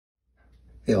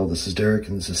Hey all, this is Derek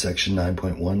and this is section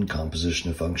 9.1, composition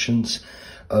of functions.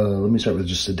 Let me start with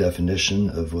just a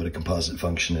definition of what a composite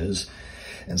function is.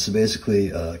 And so basically,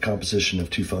 a composition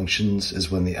of two functions is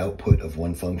when the output of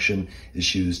one function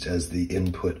is used as the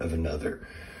input of another.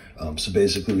 So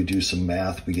basically we do some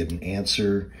math, we get an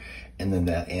answer, and then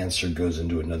that answer goes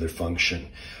into another function.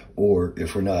 Or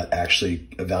if we're not actually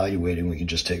evaluating, we can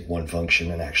just take one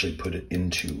function and actually put it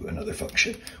into another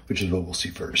function, which is what we'll see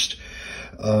first.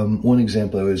 One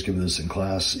example I always give this in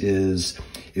class is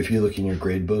if you look in your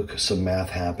grade book, some math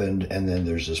happened and then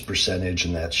there's this percentage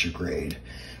and that's your grade.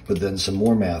 But then some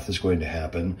more math is going to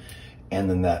happen and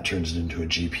then that turns it into a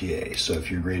GPA. So if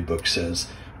your grade book says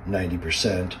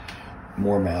 90%,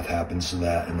 more math happens to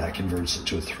that and that converts it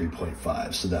to a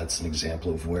 3.5. So that's an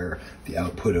example of where the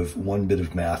output of one bit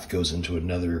of math goes into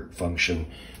another function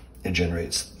and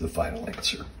generates the final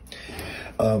answer.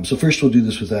 So first we'll do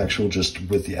this with just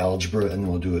with the algebra, and then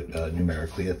we'll do it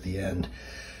numerically at the end.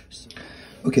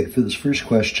 Okay, for this first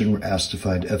question, we're asked to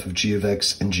find f of g of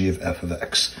x and g of f of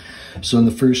x. So in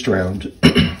the first round,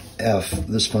 f,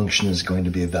 this function is going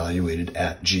to be evaluated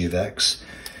at g of x.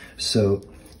 So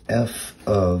f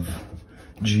of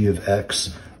g of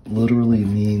x literally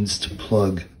means to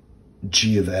plug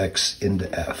g of x into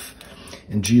f.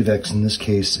 And g of x in this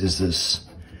case is this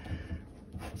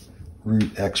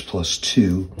root x plus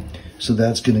 2. So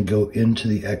that's going to go into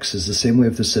the x's. The same way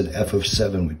if this said f of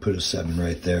 7, we'd put a 7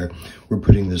 right there. We're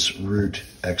putting this root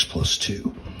x plus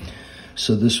 2.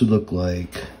 So this would look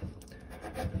like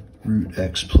root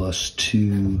x plus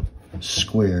 2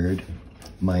 squared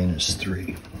minus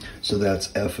 3. So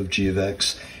that's f of g of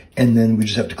x. And then we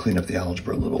just have to clean up the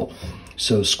algebra a little.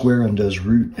 So square undoes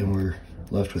root, and we're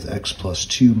left with x plus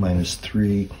 2 minus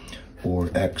 3,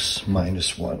 or x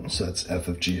minus 1. So that's f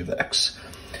of g of x.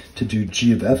 To do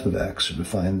g of f of x, or to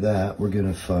find that, we're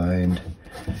going to find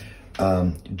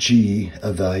g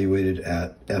evaluated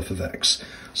at f of x.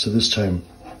 So this time,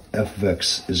 f of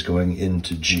x is going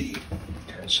into g.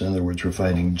 So in other words, we're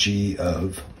finding g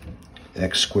of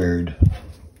x squared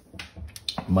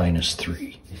minus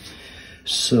 3.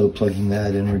 So plugging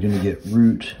that in, we're going to get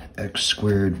root x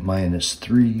squared minus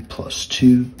 3 plus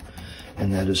 2.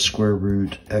 And that is square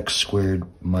root x squared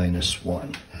minus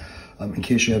 1. In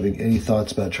case you're having any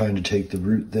thoughts about trying to take the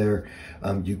root there,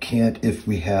 you can't if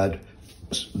we had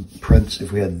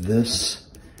this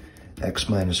x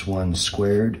minus 1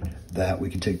 squared, that we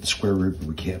can take the square root, but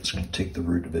we can't take the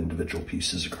root of individual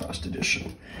pieces across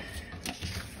addition.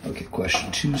 Okay,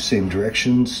 question 2, same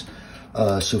directions.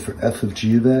 So for f of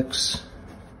g of x,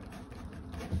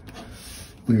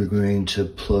 we are going to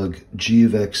plug g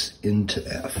of x into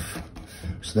f.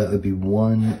 So that would be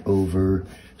 1 over,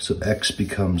 so x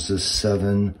becomes this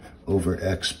 7 over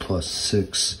x plus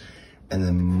 6, and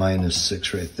then minus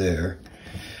 6 right there.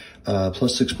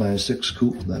 Plus 6 minus 6,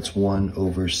 cool, that's 1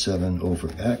 over 7 over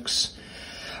x.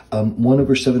 1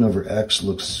 over 7 over x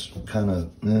looks kind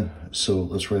of so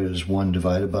let's write it as 1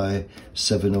 divided by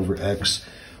 7 over x,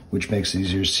 which makes it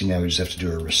easier to see. Now we just have to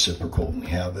do a reciprocal and we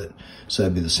have it. So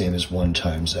that'd be the same as 1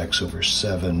 times x over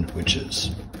 7, which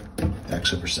is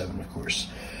x over 7, of course.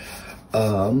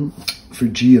 For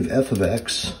g of f of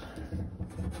x,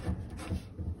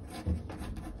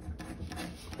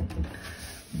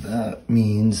 that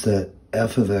means that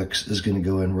f of x is going to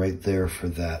go in right there for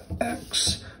that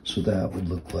x. So that would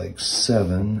look like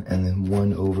 7, and then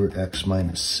 1 over x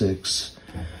minus 6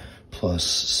 plus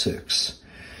 6.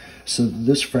 So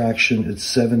this fraction, it's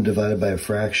 7 divided by a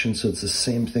fraction, so it's the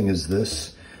same thing as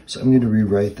this. So I'm going to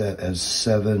rewrite that as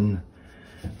 7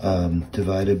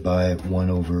 divided by 1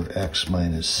 over x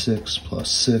minus 6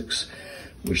 plus 6,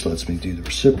 which lets me do the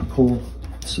reciprocal.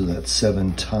 So that's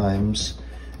 7 times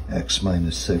x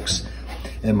minus 6.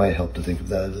 And it might help to think of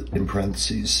that in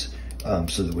parentheses,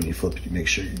 so that when you flip it, you make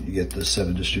sure you get the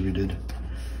 7 distributed.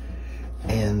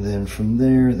 And then from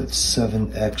there, that's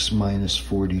 7x minus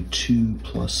 42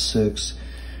 plus 6.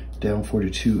 Down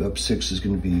 42, up 6 is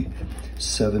going to be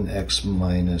 7x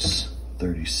minus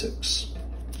 36.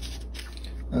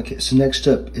 Okay, so next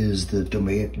up is the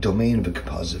domain of a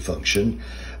composite function.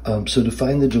 So to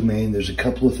find the domain, there's a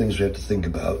couple of things we have to think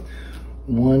about.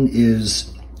 One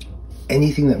is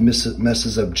anything that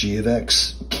messes up g of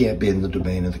x can't be in the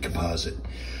domain of the composite.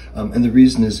 And the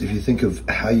reason is, if you think of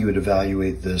how you would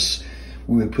evaluate this,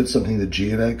 we would put something in the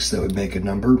g of x that would make a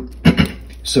number.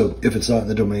 So if it's not in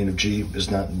the domain of g,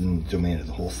 it's not in the domain of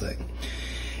the whole thing.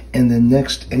 And then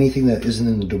next, anything that isn't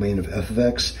in the domain of f of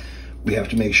x, we have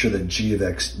to make sure that g of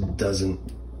x doesn't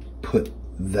put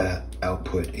that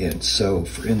output in. So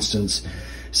for instance,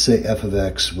 say f of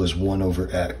x was 1 over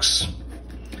x.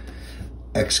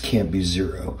 X can't be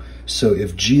 0. So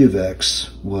if g of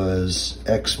x was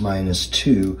x minus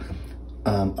 2,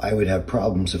 I would have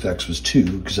problems if x was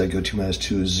 2, because I go 2 minus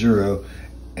 2 is 0,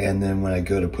 and then when I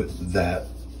go to put that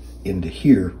into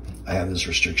here, I have this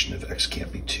restriction of x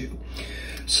can't be 2.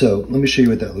 So let me show you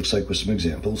what that looks like with some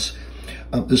examples.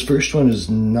 This first one is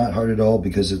not hard at all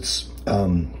because it's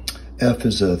f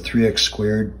is a 3x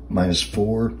squared minus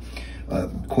 4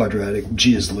 quadratic,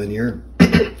 g is linear.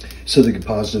 So the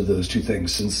composite of those two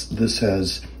things, since this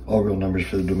has all real numbers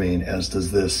for the domain, as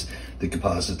does this, the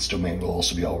composite's domain will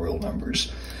also be all real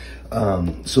numbers.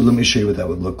 So let me show you what that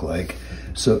would look like.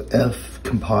 So f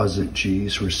composite g,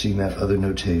 so we're seeing that other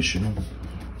notation,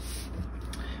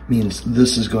 means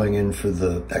this is going in for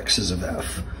the x's of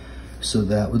f. So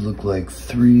that would look like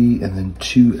 3 and then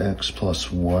 2x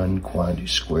plus 1 quantity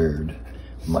squared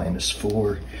minus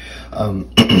 4.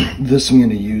 This I'm going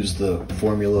to use the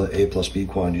formula a plus b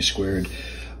quantity squared.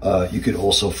 You could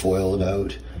also FOIL it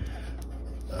out.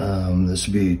 This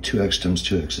would be 2x times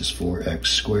 2x is 4x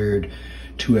squared.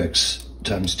 2x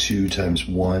times 2 times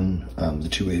 1, the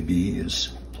 2ab is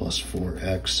plus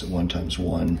 4x, and 1 times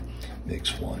 1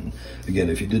 makes 1. Again,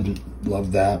 if you didn't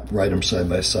love that, write them side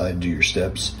by side, do your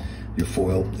steps, your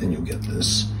FOIL, and you'll get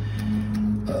this.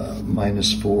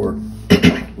 Minus 4,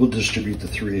 we'll distribute the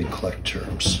 3 and collect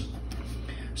terms.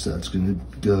 So that's going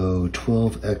to go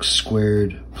 12x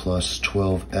squared plus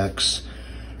 12x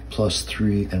plus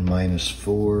 3 and minus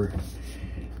 4.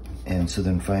 And so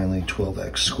then finally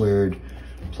 12x squared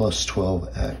plus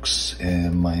 12x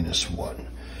and minus 1.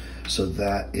 So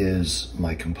that is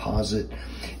my composite.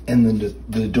 And then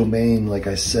the domain, like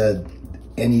I said,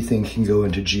 anything can go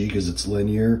into G because it's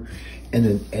linear, and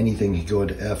then anything can go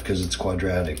into F because it's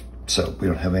quadratic. So we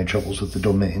don't have any troubles with the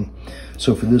domain.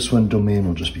 So for this one, domain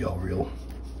will just be all real.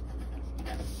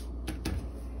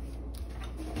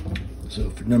 So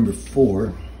for number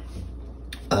 4,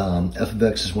 f of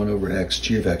x is 1 over x,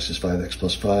 g of x is 5x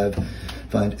plus 5.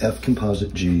 Find f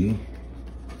composite g.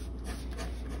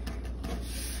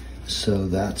 So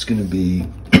that's going to be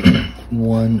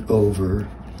 1 over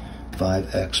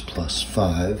 5x plus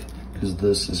 5, because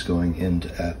this is going into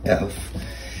f,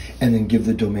 and then give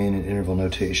the domain an interval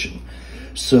notation.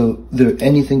 So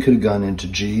anything could have gone into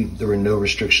G. There were no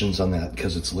restrictions on that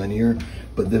because it's linear,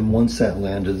 but then once that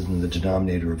landed in the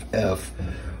denominator of f,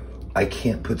 I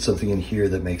can't put something in here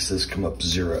that makes this come up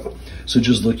 0. So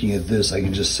just looking at this, I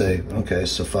can just say, okay,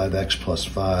 so 5x plus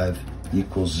 5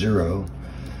 equals 0.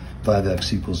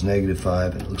 5x equals negative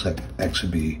 5, and it looks like x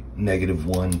would be negative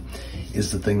 1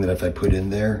 is the thing that if I put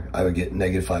in there, I would get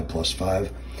negative 5 plus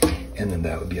 5, and then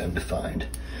that would be undefined.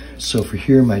 So for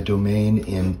here, my domain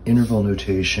in interval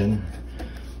notation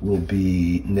will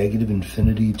be negative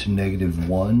infinity to negative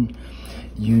 1,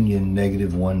 union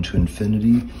negative 1 to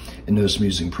infinity. And notice I'm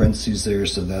using parentheses there,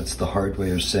 so that's the hard way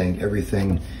of saying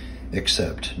everything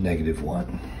except negative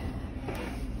 1.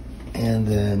 And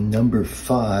then number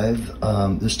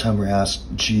 5, this time we're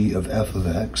asked g of f of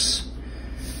x.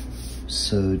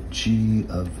 So g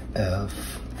of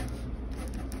f.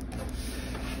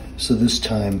 So this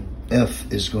time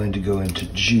f is going to go into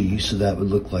g, so that would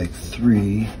look like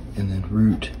 3, and then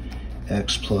root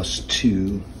x plus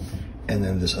 2, and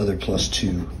then this other plus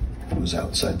 2 was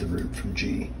outside the root from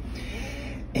g.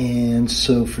 And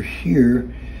so for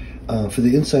here, for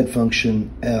the inside function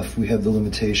f, we have the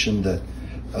limitation that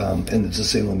and it's the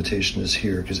same limitation as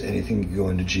here because anything can go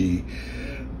into G,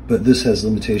 but this has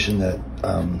limitation that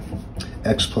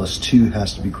x plus 2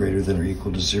 has to be greater than or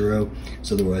equal to 0,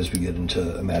 so otherwise we get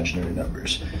into imaginary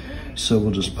numbers. So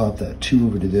we'll just pop that 2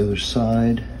 over to the other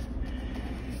side,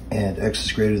 and x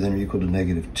is greater than or equal to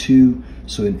negative 2,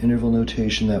 so in interval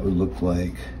notation that would look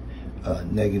like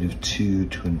negative 2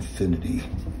 to infinity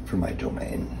for my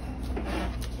domain.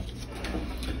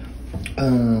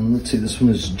 Let's see, this one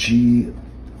is g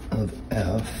of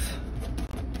f.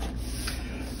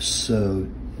 So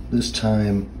this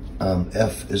time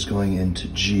f is going into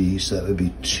g, so that would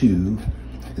be 2,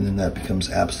 and then that becomes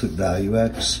absolute value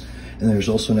x. And there's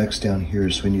also an x down here,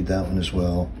 so we need that one as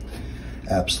well.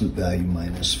 Absolute value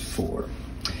minus 4.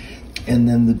 And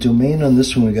then the domain on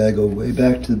this one, we gotta go way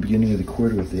back to the beginning of the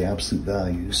quarter with the absolute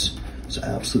values. So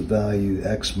absolute value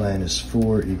x minus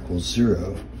 4 equals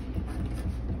 0,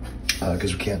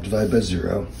 because we can't divide by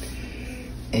 0.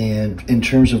 And in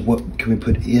terms of what can we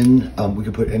put in, we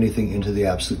can put anything into the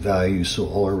absolute value, so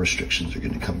all our restrictions are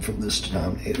going to come from this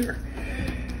denominator.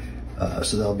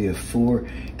 So that'll be a 4.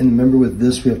 And remember with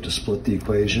this, we have to split the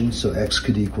equation, so x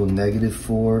could equal negative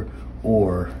 4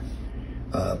 or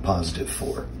positive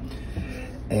 4.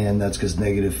 And that's because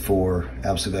 -4,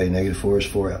 absolute value -4 is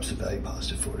 4, absolute value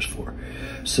 +4 is 4.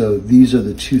 So these are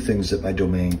the two things that my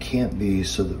domain can't be.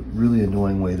 So the really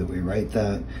annoying way that we write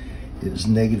that is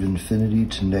 -infinity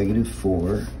to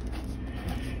 -4,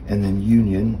 and then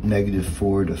union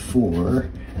 -4 to 4,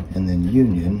 and then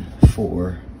union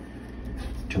 4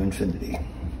 to infinity.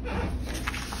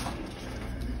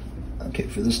 Okay,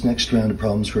 for this next round of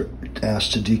problems, we're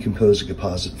asked to decompose a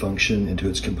composite function into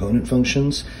its component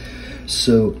functions.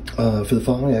 So for the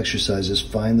following exercises,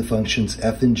 find the functions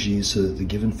f and g so that the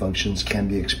given functions can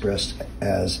be expressed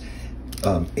as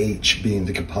h being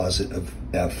the composite of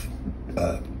f,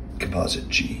 composite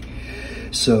g.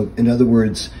 So in other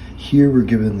words, here we're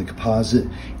given the composite,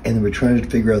 and then we're trying to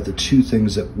figure out the two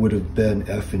things that would have been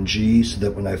f and g so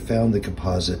that when I found the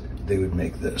composite, they would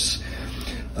make this.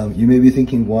 You may be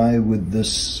thinking, why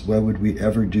would we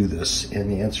ever do this? And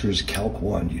the answer is Calc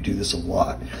 1. You do this a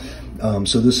lot.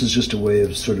 So this is just a way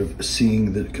of sort of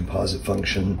seeing the composite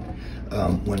function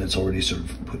when it's already sort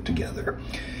of put together.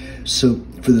 So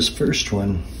for this first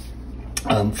one,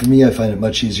 for me, I find it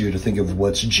much easier to think of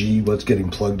what's G, what's getting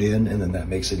plugged in, and then that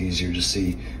makes it easier to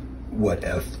see what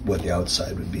the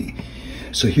outside would be.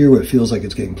 So here, what feels like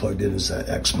it's getting plugged in is that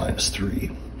x minus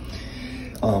 3.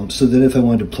 So then if I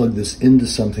wanted to plug this into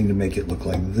something to make it look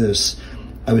like this,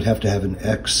 I would have to have an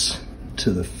x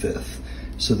to the 5th.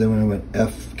 So then when I went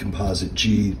f composite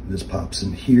g, this pops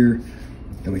in here,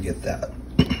 and we get that.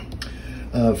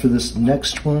 For this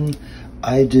next one,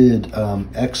 I did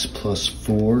x plus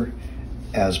 4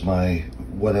 as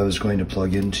what I was going to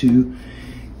plug into,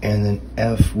 and then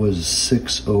f was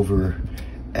 6 over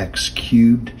x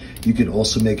cubed. You could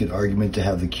also make an argument to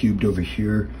have the cubed over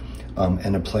here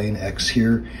and a plain x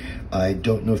here. I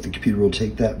don't know if the computer will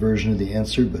take that version of the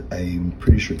answer, but I'm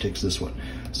pretty sure it takes this one.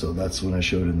 So that's the one I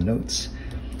showed in the notes.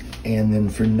 And then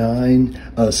for 9,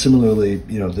 similarly,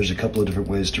 there's a couple of different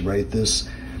ways to write this.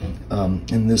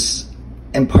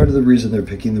 And part of the reason they're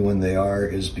picking the one they are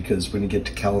is because when you get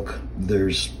to calc,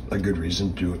 there's a good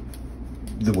reason to do it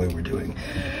the way we're doing.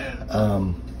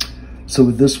 So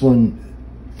with this one,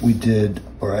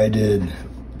 I did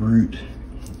root,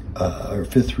 or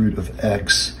 5th root of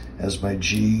x as my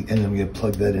g, and then we have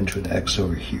plugged that into an x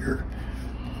over here.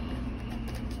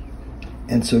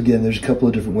 And so again, there's a couple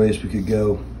of different ways we could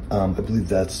go. I believe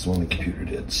that's the one the computer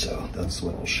did, so that's the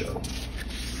one I'll show.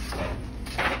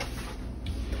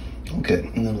 Okay,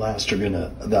 and then last we're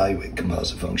gonna evaluate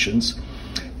composite functions.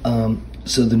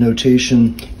 So the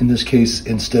notation, in this case,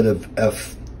 instead of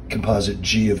f composite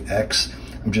g of x,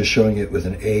 I'm just showing it with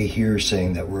an a here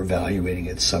saying that we're evaluating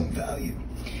at some value.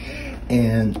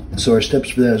 And so our steps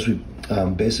for that is we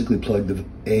basically plug the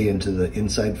a into the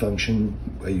inside function.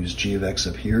 I use g of x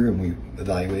up here, and we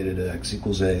evaluated at x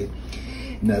equals a.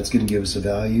 And that's going to give us a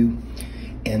value.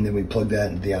 And then we plug that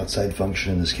into the outside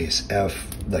function, in this case f,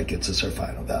 that gets us our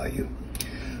final value.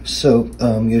 So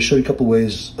I'm going to show you a couple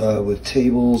ways with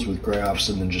tables, with graphs,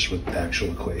 and then just with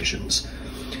actual equations.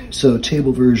 So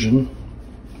table version,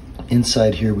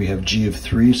 inside here we have g of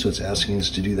 3, so it's asking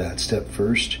us to do that step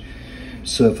first.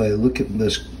 So if I look at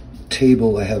this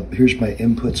table, here's my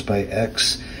inputs by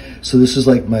x. So this is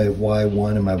like my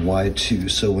y1 and my y2.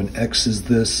 So when x is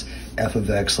this, f of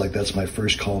x, like that's my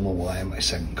first column of y and my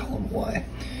second column of y.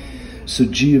 So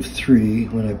g of 3,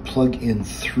 when I plug in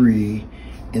 3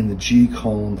 in the g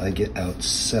column, I get out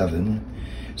 7.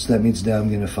 So that means now I'm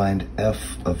going to find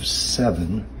f of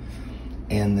 7,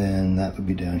 and then that would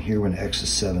be down here when x is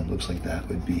 7. Looks like that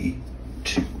would be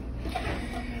 2.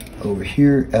 Over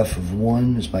here, f of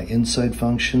 1 is my inside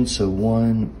function, so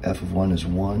f of 1 is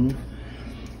 1.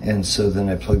 And so then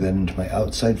I plug that into my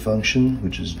outside function,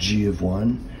 which is g of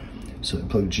 1. So I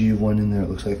plug g of 1 in there, it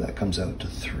looks like that comes out to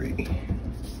 3.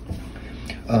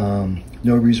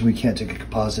 No reason we can't take a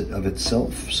composite of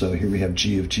itself, so here we have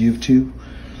g of 2.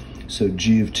 So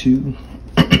g of 2,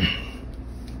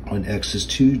 when x is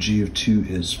 2, g of 2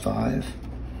 is 5.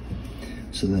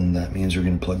 So then that means we're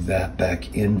going to plug that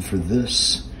back in for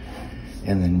this,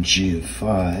 and then g of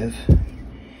 5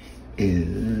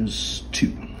 is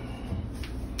 2.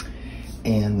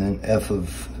 And then f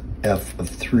of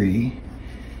 3,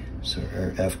 so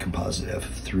our f composite f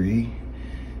of 3,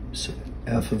 so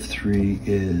f of 3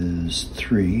 is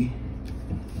 3,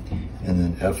 and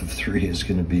then f of 3 is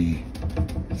going to be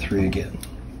 3 again.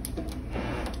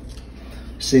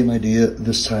 Same idea,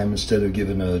 this time instead of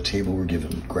given a table, we're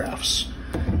given graphs.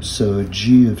 So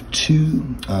g of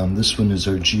 2, this one is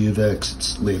our g of x,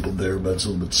 it's labeled there, but it's a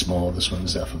little bit small. This one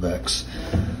is f of x.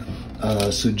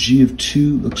 So g of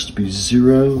 2 looks to be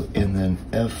 0, and then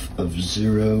f of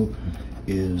 0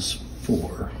 is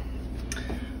 4.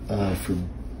 For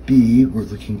B, we're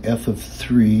looking f of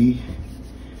 3.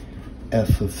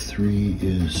 F of 3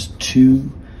 is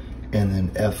 2, and then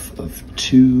f of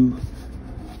 2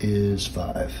 is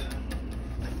 5.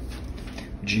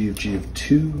 G of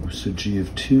 2, so G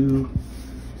of 2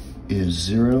 is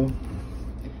 0,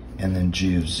 and then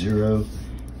G of 0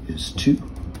 is 2.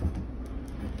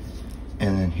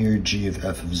 And then here G of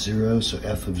f of 0, so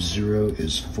f of 0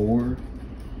 is 4,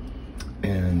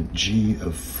 and G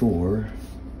of 4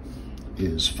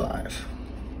 is 5.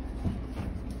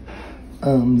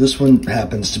 This one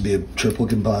happens to be a triple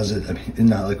composite. I mean,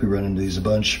 not like we run into these a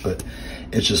bunch, but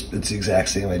it's the exact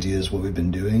same idea as what we've been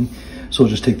doing. So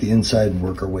we'll just take the inside and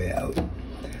work our way out.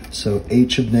 So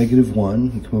h of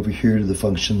 -1, we come over here to the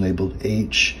function labeled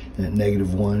h, and at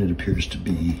 -1 it appears to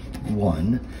be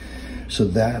 1. So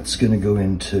that's going to go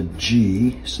into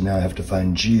g, so now I have to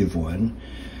find g of 1.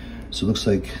 So it looks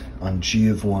like on g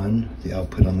of 1, the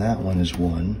output on that one is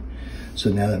 1. So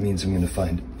now that means I'm going to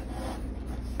find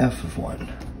f of 1.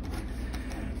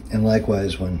 And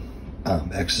likewise, when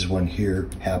x is 1 here,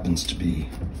 happens to be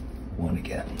 1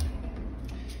 again.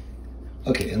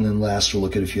 Okay, and then last we'll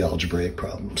look at a few algebraic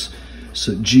problems.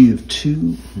 So g of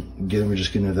 2, again, we're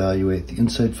just going to evaluate the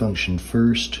inside function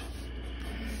first.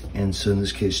 And so in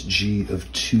this case, g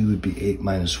of 2 would be 8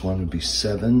 minus 1 would be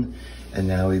 7. And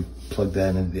now we plug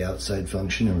that into the outside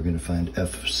function, and we're going to find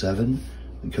f of 7.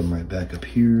 We come right back up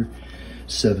here.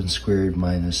 7 squared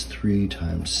minus 3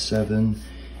 times 7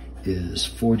 is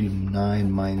 49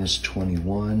 minus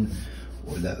 21,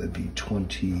 or that would be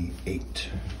 28.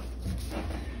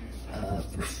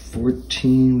 For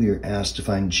 14, we are asked to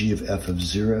find g of f of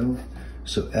 0.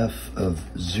 So f of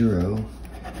 0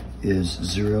 is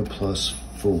 0 plus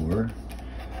 4.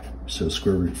 So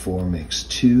square root 4 makes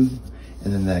 2.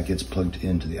 And then that gets plugged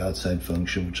into the outside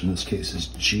function, which in this case is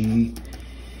g.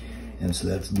 And so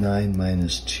that's 9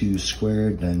 minus 2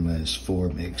 squared. 9 minus 4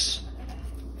 makes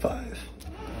 5.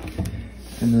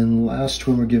 And then last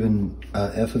one, we're given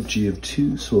f of g of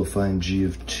 2. So we'll find g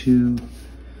of 2.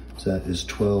 So that is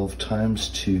 12 times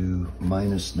 2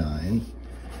 minus 9.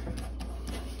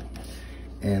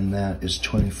 And that is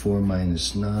 24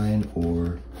 minus 9,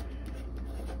 or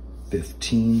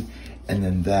 15. And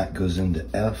then that goes into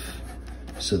f.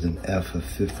 So then f of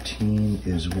 15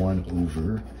 is 1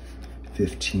 over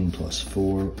 15 plus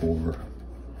 4, or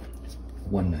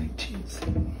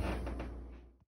 1/19.